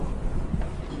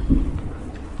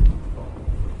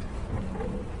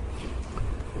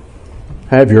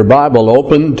Have your Bible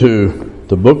open to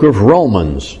the book of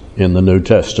Romans in the New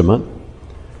Testament.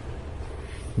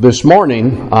 This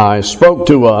morning I spoke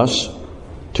to us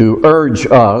to urge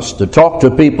us to talk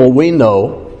to people we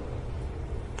know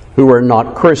who are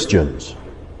not Christians.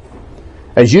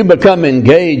 As you become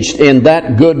engaged in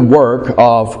that good work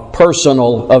of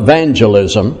personal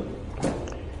evangelism,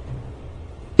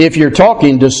 if you're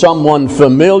talking to someone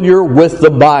familiar with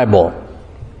the Bible,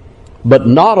 but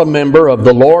not a member of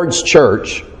the Lord's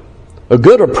church, a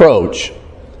good approach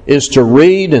is to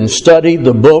read and study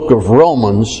the book of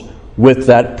Romans with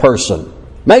that person.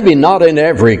 Maybe not in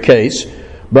every case,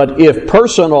 but if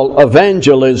personal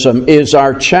evangelism is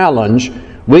our challenge,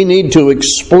 we need to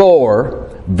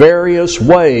explore various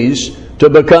ways to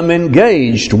become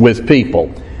engaged with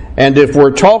people. And if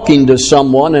we're talking to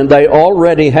someone and they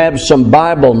already have some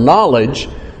Bible knowledge,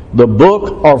 the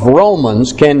book of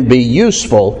Romans can be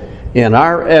useful in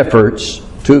our efforts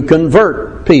to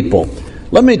convert people.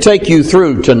 Let me take you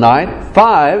through tonight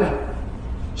 5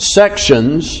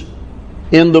 sections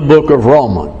in the book of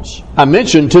Romans. I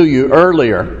mentioned to you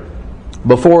earlier,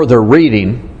 before the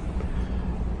reading,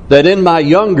 that in my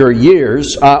younger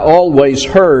years I always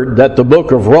heard that the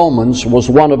book of Romans was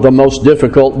one of the most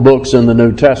difficult books in the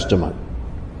New Testament.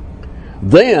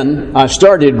 Then I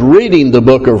started reading the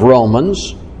book of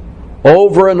Romans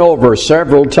over and over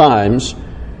several times,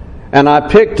 and I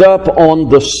picked up on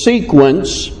the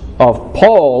sequence of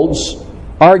Paul's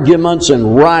arguments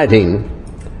and writing,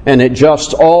 and it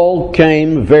just all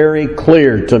came very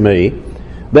clear to me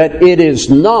that it is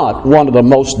not one of the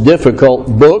most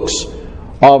difficult books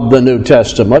of the New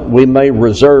Testament. We may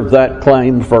reserve that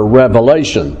claim for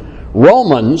Revelation.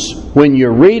 Romans, when you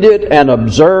read it and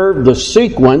observe the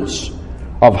sequence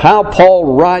of how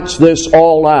Paul writes this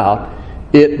all out,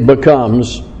 it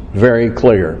becomes very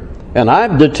clear. And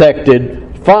I've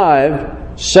detected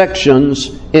 5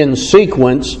 sections in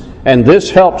sequence, and this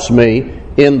helps me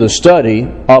in the study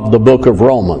of the book of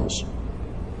Romans.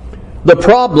 The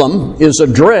problem is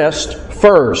addressed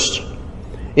first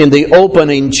in the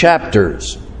opening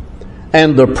chapters,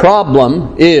 and the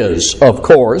problem is, of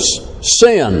course,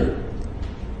 sin.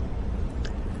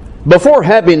 Before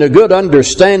having a good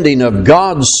understanding of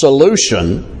God's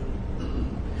solution,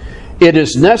 it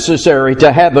is necessary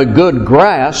to have a good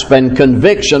grasp and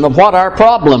conviction of what our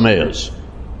problem is.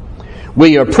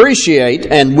 We appreciate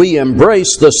and we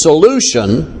embrace the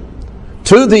solution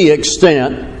to the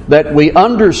extent that we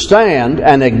understand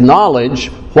and acknowledge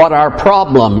what our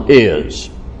problem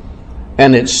is.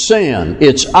 And it's sin.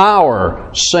 It's our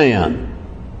sin.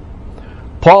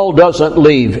 Paul doesn't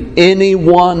leave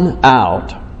anyone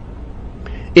out.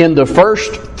 In the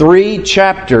first 3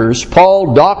 chapters,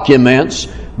 Paul documents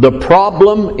the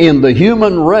problem in the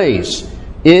human race.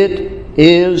 It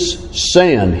is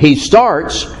sin. He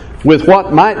starts with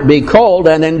what might be called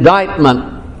an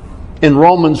indictment in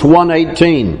Romans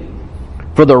 1:18.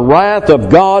 For the wrath of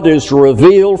God is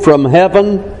revealed from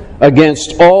heaven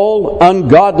against all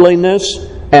ungodliness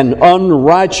and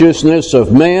unrighteousness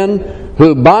of men,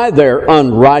 who by their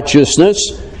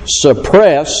unrighteousness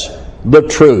suppress the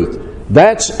truth.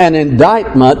 That's an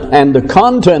indictment, and the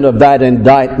content of that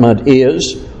indictment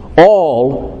is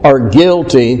all are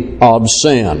guilty of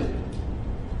sin.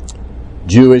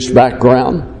 Jewish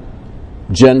background,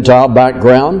 Gentile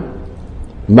background,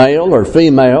 male or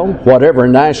female, whatever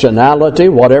nationality,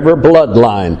 whatever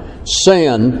bloodline,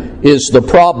 sin is the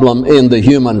problem in the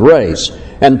human race.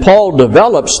 And Paul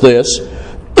develops this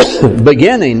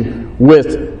beginning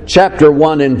with chapter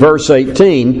 1 in verse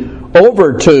 18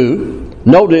 over to,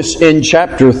 notice in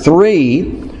chapter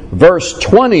 3, verse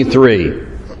 23,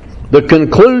 the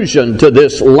conclusion to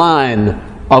this line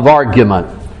of argument.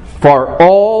 For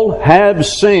all have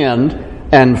sinned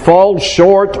and fall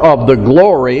short of the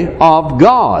glory of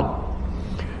God.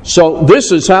 So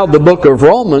this is how the book of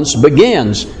Romans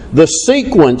begins. The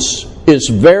sequence is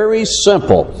very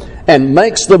simple and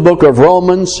makes the book of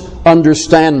Romans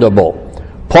understandable.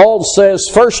 Paul says,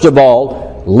 first of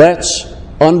all, let's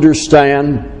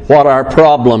understand what our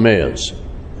problem is.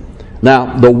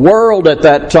 Now, the world at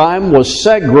that time was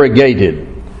segregated,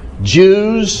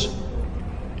 Jews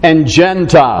and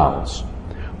Gentiles.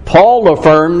 Paul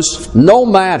affirms no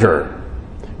matter,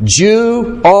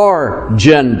 Jew or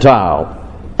Gentile,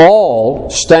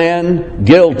 all stand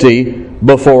guilty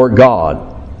before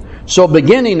God. So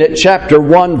beginning at chapter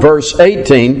 1, verse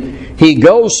 18, he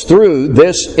goes through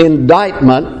this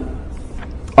indictment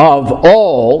of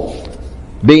all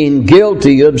being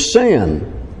guilty of sin.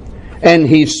 And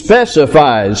he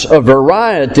specifies a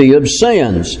variety of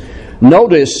sins.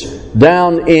 Notice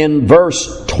down in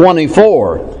verse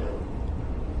 24,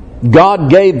 God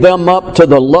gave them up to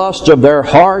the lust of their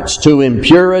hearts, to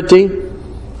impurity,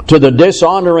 to the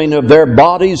dishonoring of their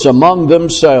bodies among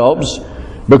themselves,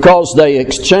 because they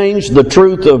exchanged the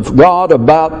truth of God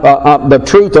about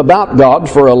God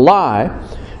for a lie,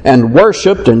 and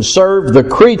worshipped and served the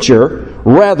creature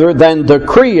rather than the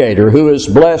Creator, who is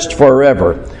blessed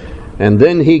forever. And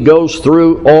then he goes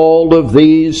through all of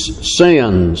these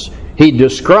sins. He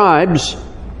describes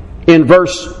in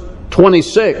verse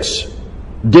 26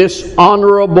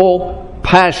 dishonorable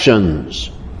passions.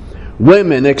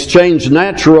 Women exchange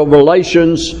natural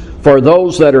relations for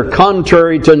those that are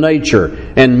contrary to nature,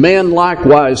 and men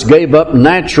likewise gave up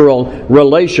natural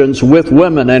relations with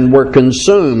women and were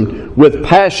consumed with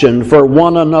passion for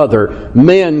one another,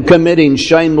 men committing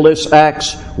shameless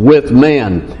acts with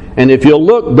men. And if you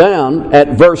look down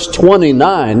at verse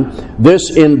 29,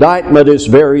 this indictment is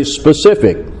very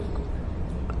specific.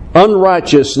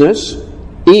 Unrighteousness,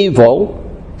 evil,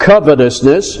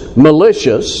 covetousness,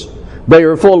 malicious. They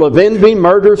are full of envy,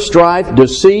 murder, strife,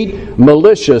 deceit,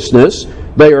 maliciousness.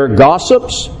 They are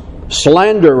gossips,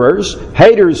 slanderers,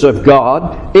 haters of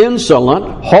God,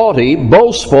 insolent, haughty,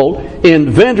 boastful,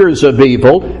 inventors of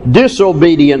evil,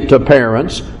 disobedient to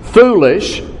parents,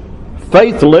 foolish,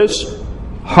 faithless,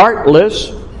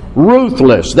 heartless,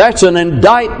 ruthless. That's an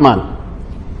indictment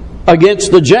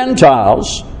against the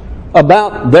Gentiles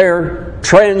about their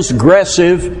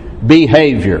transgressive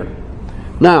behavior.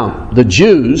 Now, the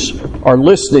Jews are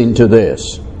listening to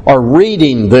this, are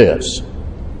reading this.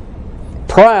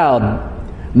 Proud,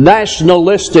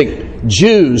 nationalistic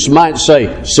Jews might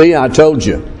say, "See, I told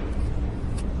you.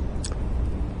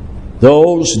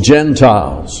 Those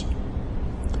Gentiles,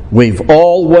 we've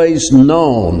always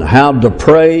known how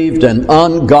depraved and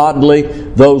ungodly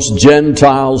those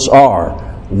Gentiles are.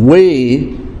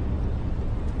 We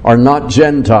are not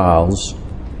Gentiles,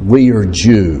 we are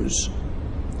Jews."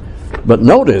 But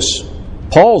notice,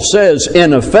 Paul says,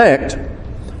 in effect,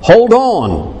 hold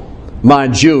on, my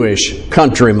Jewish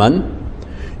countrymen.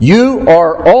 You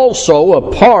are also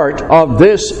a part of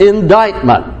this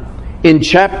indictment. In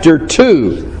chapter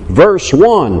 2, verse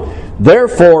 1,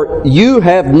 "Therefore you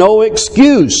have no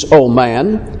excuse, O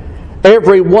man,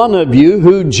 every one of you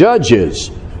who judges.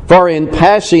 For in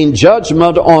passing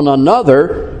judgment on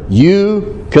another,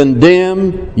 you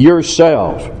condemn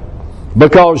yourself.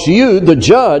 Because you, the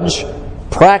judge,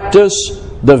 practice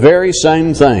the very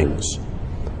same things."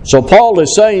 So Paul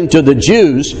is saying to the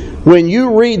Jews, when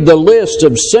you read the list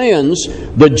of sins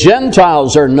the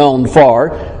Gentiles are known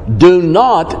for, do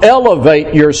not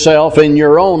elevate yourself in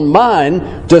your own mind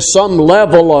to some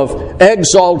level of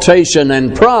exaltation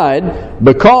and pride,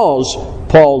 because,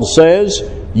 Paul says,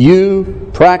 you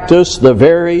practice the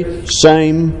very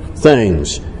same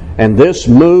things. And this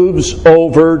moves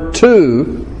over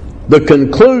to the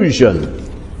conclusion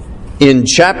in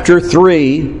chapter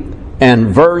 3 and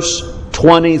verse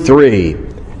 23.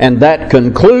 And that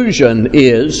conclusion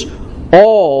is,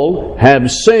 all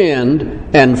have sinned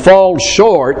and fall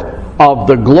short of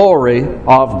the glory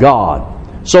of God.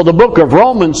 So the book of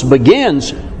Romans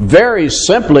begins very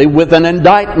simply with an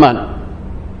indictment.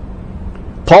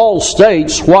 Paul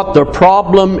states what the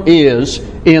problem is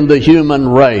in the human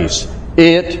race.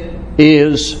 It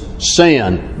is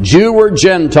sin. Jew or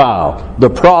Gentile, the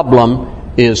problem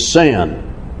is sin.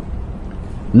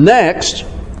 Next,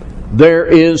 there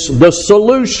is the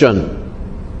solution.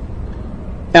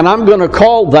 And I'm going to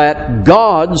call that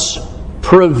God's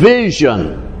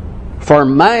provision for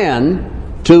man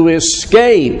to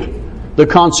escape the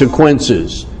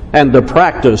consequences and the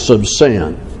practice of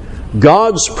sin.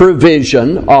 God's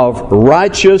provision of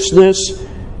righteousness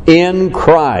in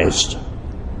Christ,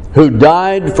 who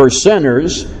died for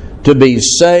sinners to be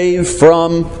saved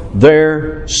from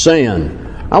their sin.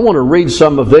 I want to read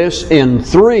some of this in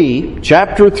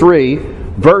chapter 3,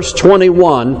 verse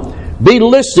 21. Be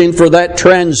listening for that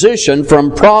transition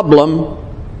from problem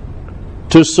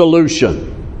to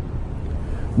solution.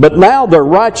 But now the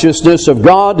righteousness of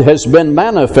God has been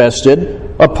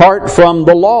manifested apart from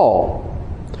the law.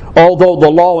 Although the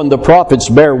law and the prophets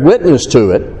bear witness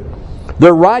to it,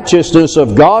 the righteousness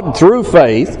of God through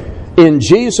faith in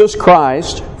Jesus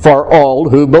Christ for all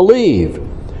who believe.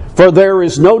 For there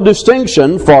is no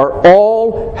distinction, for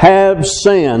all have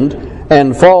sinned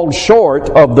and fall short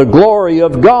of the glory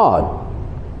of God,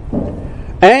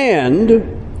 and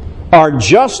are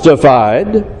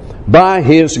justified by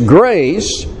His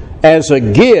grace as a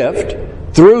gift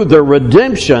through the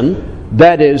redemption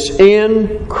that is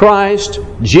in Christ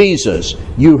Jesus.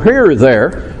 You hear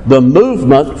there the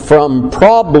movement from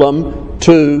problem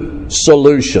to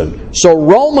solution. So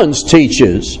Romans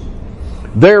teaches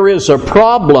there is a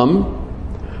problem,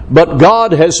 but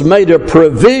God has made a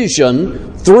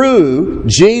provision through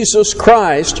Jesus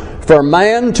Christ for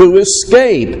man to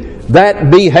escape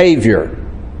that behavior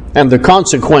and the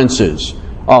consequences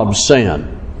of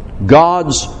sin.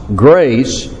 God's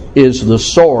grace is the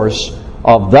source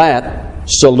of that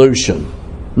solution.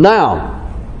 Now,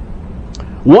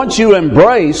 once you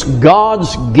embrace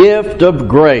God's gift of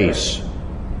grace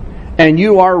and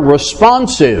you are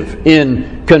responsive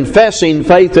in confessing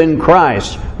faith in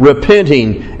Christ,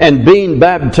 repenting, and being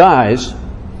baptized,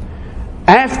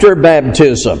 after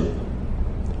baptism,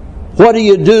 what do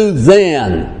you do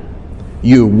then?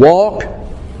 You walk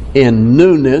in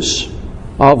newness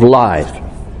of life.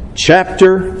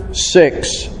 Chapter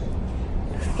 6.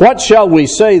 What shall we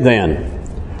say then?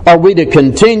 Are we to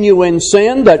continue in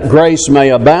sin that grace may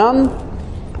abound?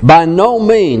 By no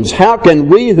means. How can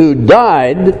we who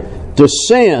died to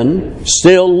sin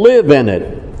still live in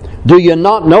it? Do you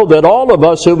not know that all of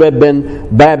us who have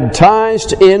been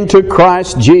baptized into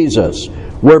Christ Jesus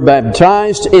were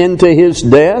baptized into His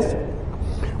death?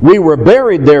 We were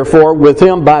buried, therefore, with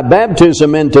Him by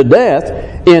baptism into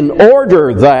death, in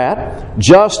order that,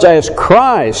 just as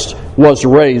Christ was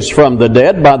raised from the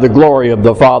dead by the glory of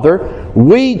the Father,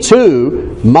 we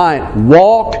too might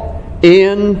walk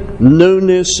in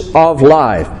newness of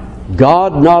life.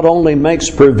 God not only makes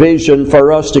provision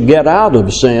for us to get out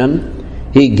of sin,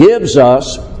 He gives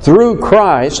us, through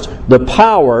Christ, the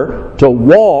power to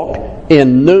walk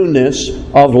in newness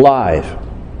of life.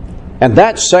 And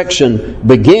that section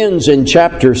begins in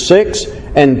chapter 6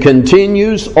 and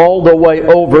continues all the way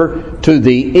over to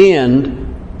the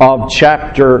end of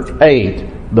chapter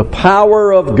 8. The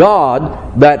power of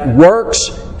God that works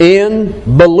in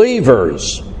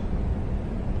believers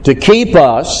to keep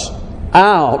us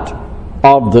out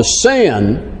of the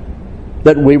sin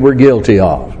that we were guilty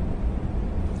of.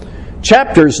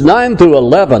 Chapters 9 through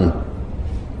 11,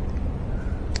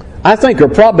 I think, are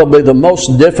probably the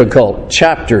most difficult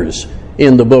chapters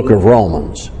in the book of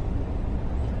Romans.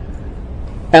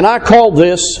 And I call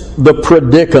this the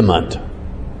predicament.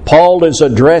 Paul is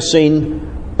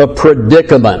addressing a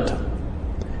predicament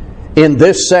in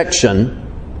this section,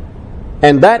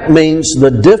 and that means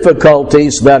the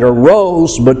difficulties that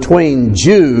arose between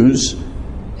Jews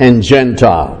and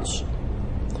Gentiles.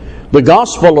 The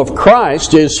gospel of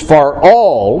Christ is for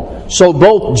all, so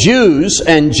both Jews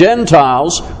and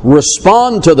Gentiles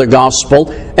respond to the gospel,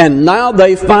 and now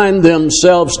they find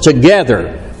themselves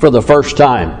together for the first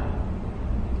time.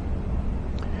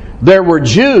 There were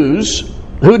Jews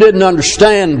who didn't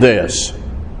understand this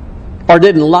or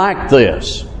didn't like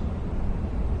this.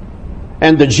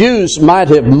 And the Jews might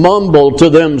have mumbled to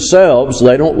themselves,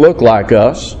 they don't look like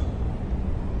us.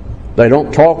 They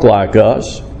don't talk like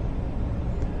us.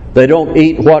 They don't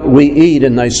eat what we eat,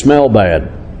 and they smell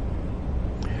bad.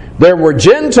 There were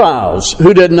Gentiles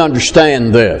who didn't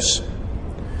understand this.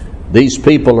 These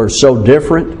people are so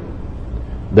different.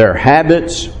 Their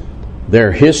habits,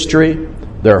 their history,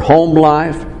 their home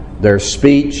life, their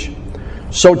speech.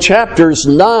 So chapters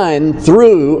 9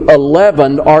 through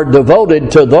 11 are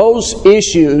devoted to those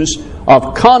issues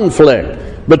of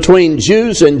conflict between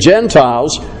Jews and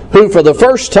Gentiles who, for the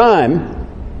first time,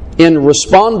 in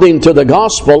responding to the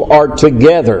gospel, are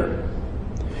together.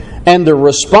 And the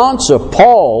response of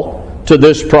Paul to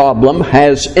this problem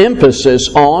has emphasis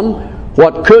on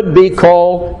what could be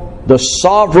called the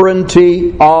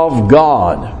sovereignty of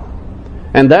God.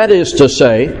 And that is to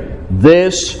say,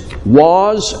 this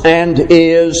was and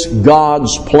is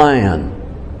God's plan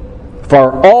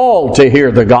for all to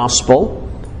hear the gospel,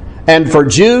 and for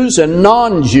Jews and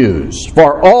non-Jews,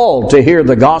 for all to hear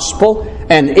the gospel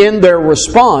and in their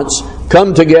response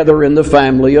come together in the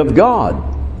family of God.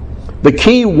 The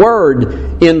key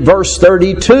word in verse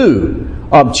 32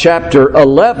 of chapter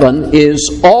 11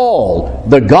 is all.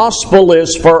 The gospel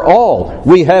is for all.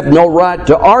 We have no right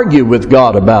to argue with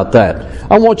God about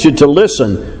that. I want you to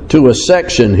listen to a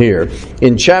section here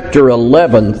in chapter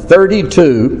 11,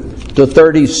 32 to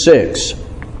 36.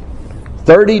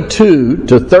 32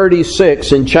 to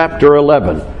 36 in chapter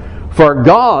 11. For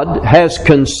God has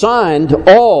consigned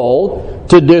all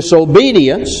to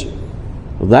disobedience.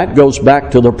 That goes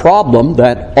back to the problem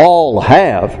that all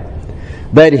have,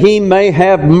 that He may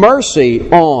have mercy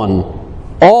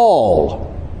on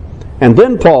all. And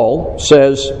then Paul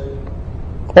says,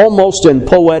 almost in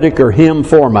poetic or hymn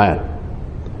format,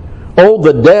 oh,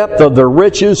 the depth of the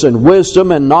riches and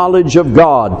wisdom and knowledge of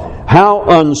God! How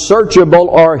unsearchable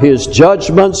are His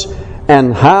judgments,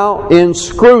 and how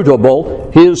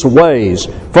inscrutable His ways!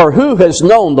 For who has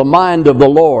known the mind of the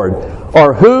Lord?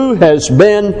 Or who has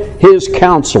been His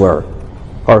counselor?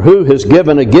 Or who has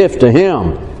given a gift to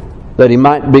Him that he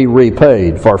might be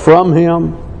repaid. For from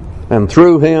him, and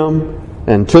through him,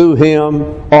 and to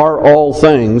him are all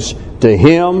things. To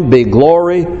him be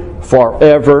glory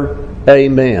forever.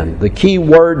 Amen. The key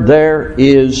word there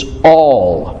is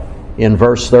all in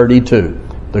verse 32.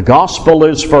 The gospel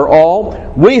is for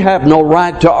all. We have no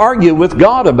right to argue with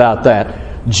God about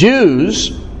that.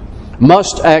 Jews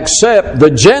must accept the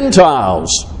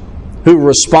Gentiles who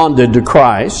responded to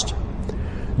Christ.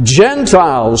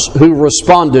 Gentiles who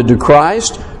responded to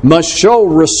Christ must show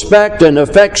respect and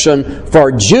affection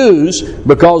for Jews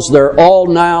because they're all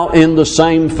now in the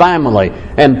same family.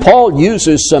 And Paul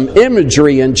uses some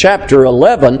imagery in chapter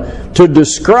 11 to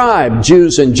describe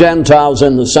Jews and Gentiles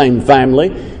in the same family.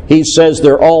 He says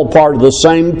they're all part of the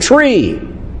same tree.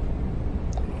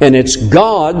 And it's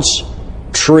God's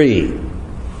tree.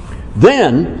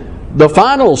 Then, the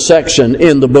final section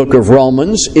in the book of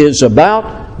Romans is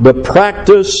about the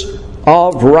practice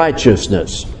of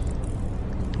righteousness,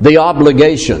 the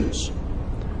obligations,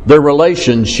 the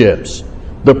relationships,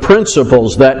 the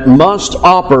principles that must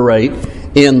operate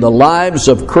in the lives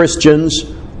of Christians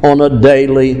on a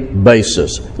daily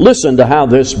basis. Listen to how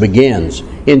this begins.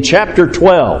 In chapter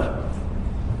 12,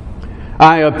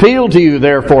 I appeal to you,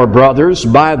 therefore, brothers,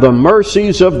 by the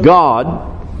mercies of God,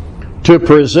 to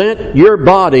present your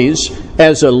bodies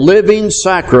as a living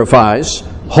sacrifice,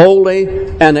 holy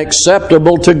and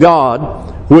acceptable to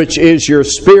God, which is your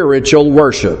spiritual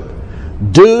worship.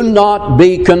 Do not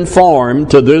be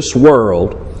conformed to this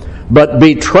world, but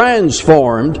be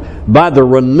transformed by the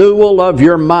renewal of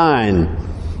your mind,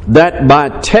 that by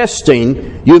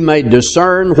testing you may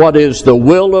discern what is the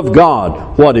will of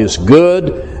God, what is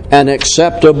good and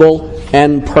acceptable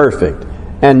and perfect.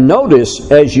 And notice,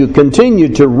 as you continue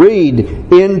to read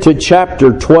into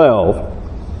chapter 12,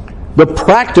 the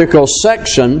practical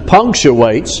section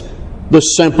punctuates the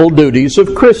simple duties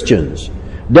of Christians.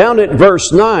 Down at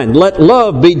verse 9, let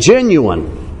love be genuine.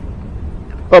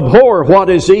 Abhor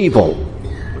what is evil.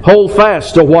 Hold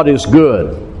fast to what is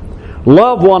good.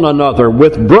 Love one another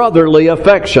with brotherly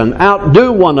affection.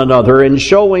 Outdo one another in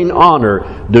showing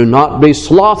honor. Do not be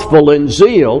slothful in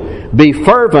zeal. Be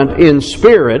fervent in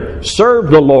spirit.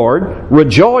 Serve the Lord.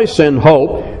 Rejoice in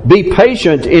hope. Be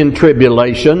patient in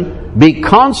tribulation. Be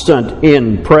constant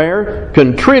in prayer.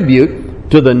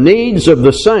 Contribute to the needs of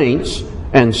the saints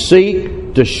and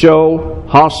seek to show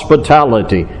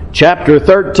hospitality. Chapter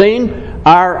 13,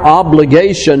 our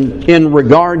obligation in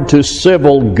regard to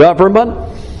civil government.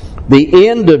 The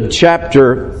end of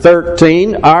chapter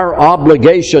 13, our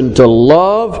obligation to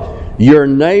love your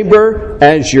neighbor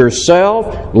as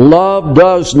yourself. Love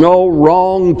does no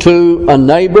wrong to a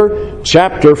neighbor.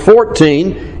 Chapter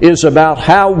 14 is about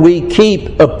how we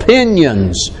keep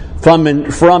opinions from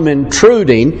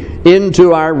intruding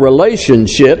into our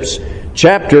relationships.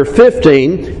 Chapter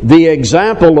 15, the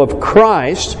example of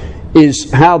Christ,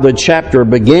 is how the chapter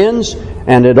begins.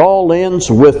 And it all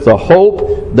ends with the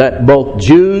hope that both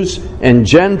Jews and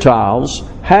Gentiles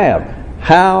have.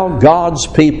 How God's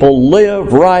people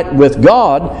live right with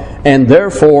God and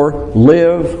therefore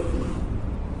live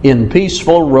in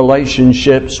peaceful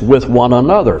relationships with one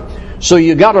another. So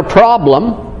you got a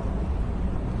problem.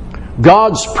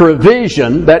 God's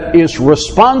provision that is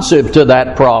responsive to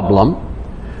that problem.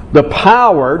 The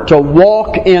power to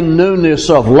walk in newness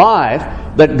of life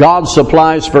that God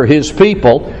supplies for His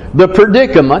people, the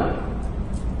predicament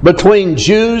between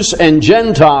Jews and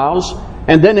Gentiles,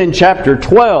 and then in chapter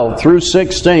 12 through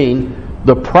 16,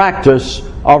 the practice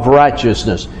of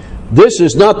righteousness. This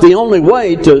is not the only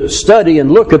way to study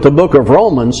and look at the book of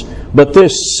Romans, but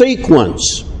this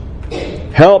sequence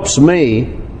helps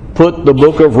me put the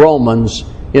book of Romans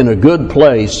in a good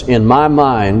place in my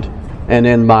mind and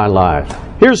in my life.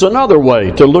 Here's another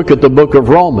way to look at the book of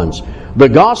Romans. The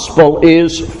gospel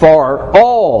is for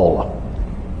all,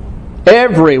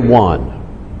 everyone.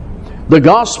 The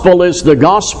gospel is the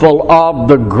gospel of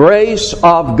the grace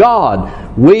of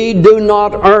God. We do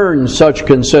not earn such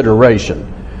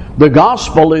consideration. The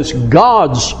gospel is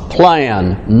God's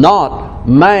plan, not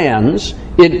man's.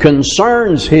 It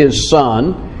concerns His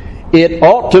Son. It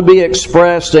ought to be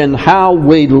expressed in how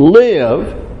we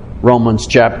live, Romans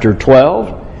chapter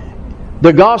 12.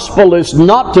 The gospel is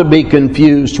not to be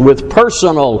confused with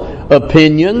personal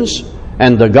opinions,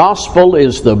 and the gospel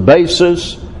is the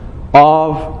basis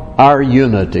of our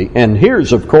unity. And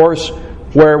here's, of course,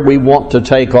 where we want to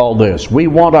take all this. We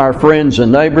want our friends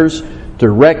and neighbors to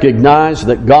recognize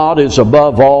that God is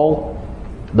above all.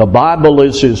 The Bible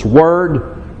is His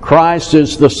Word. Christ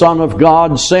is the Son of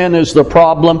God. Sin is the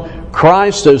problem.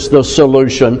 Christ is the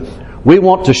solution. We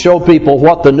want to show people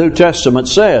what the New Testament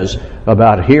says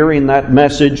about hearing that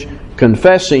message,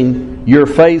 confessing your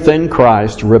faith in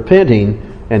Christ,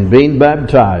 repenting and being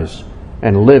baptized,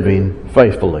 and living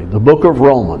faithfully. The book of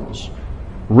Romans.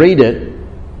 Read it,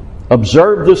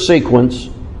 observe the sequence,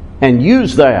 and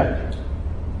use that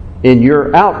in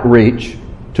your outreach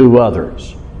to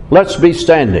others. Let's be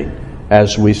standing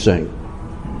as we sing.